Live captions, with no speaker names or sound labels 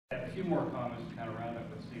few more comments to kind of round up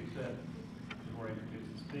what Steve said before I introduce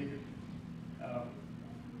the speaker.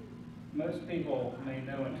 Most people may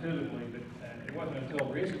know intuitively, but it wasn't until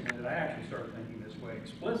recently that I actually started thinking this way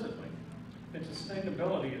explicitly. That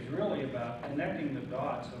sustainability is really about connecting the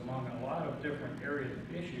dots among a lot of different areas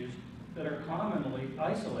of issues that are commonly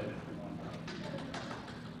isolated from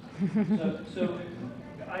one another. So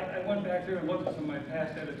I went back through and looked at some of my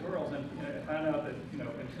past editorials, and I found out that,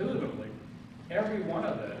 intuitively, every one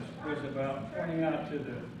of those was about pointing out to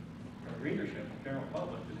the readership, the general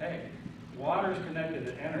public, that hey, water is connected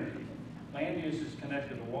to energy, land use is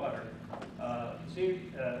connected to water. A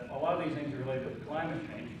lot of these things are related to climate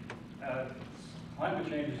change. Climate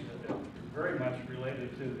change is very much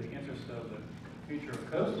related to the interests of the future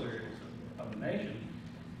of coastal areas of the nation,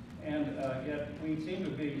 and yet we seem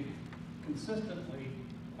to be consistently,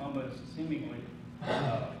 almost seemingly,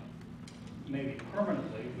 maybe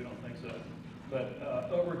permanently, we don't think so, but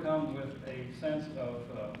overcome with a sense of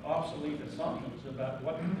obsolete assumptions about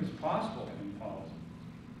what is possible in policy.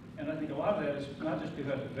 And I think a lot of that is not just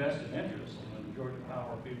because of vested interests and the Georgia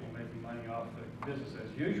Power people making money off of business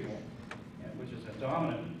as usual, which is a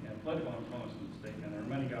dominant political influence in the state, and there are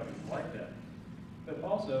many governments like that, but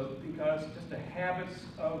also because just the habits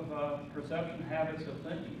of perception, habits of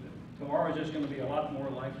thinking. That tomorrow is just going to be a lot more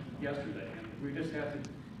like yesterday, and we just have to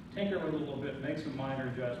tinker with it a little bit, make some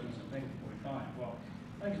minor adjustments, and think we'll be fine. Well,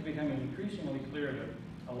 I think it's becoming increasingly clear to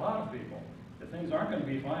a lot of people that things aren't going to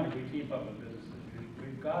be fine if we keep up with business as usual.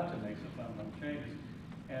 We've got to make some fundamental changes.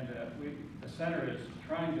 And the center is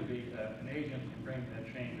trying to be an agent in bringing that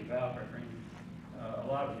change about by bringing a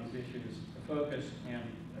lot of these issues to focus, and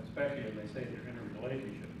especially as they say, they're interrelated.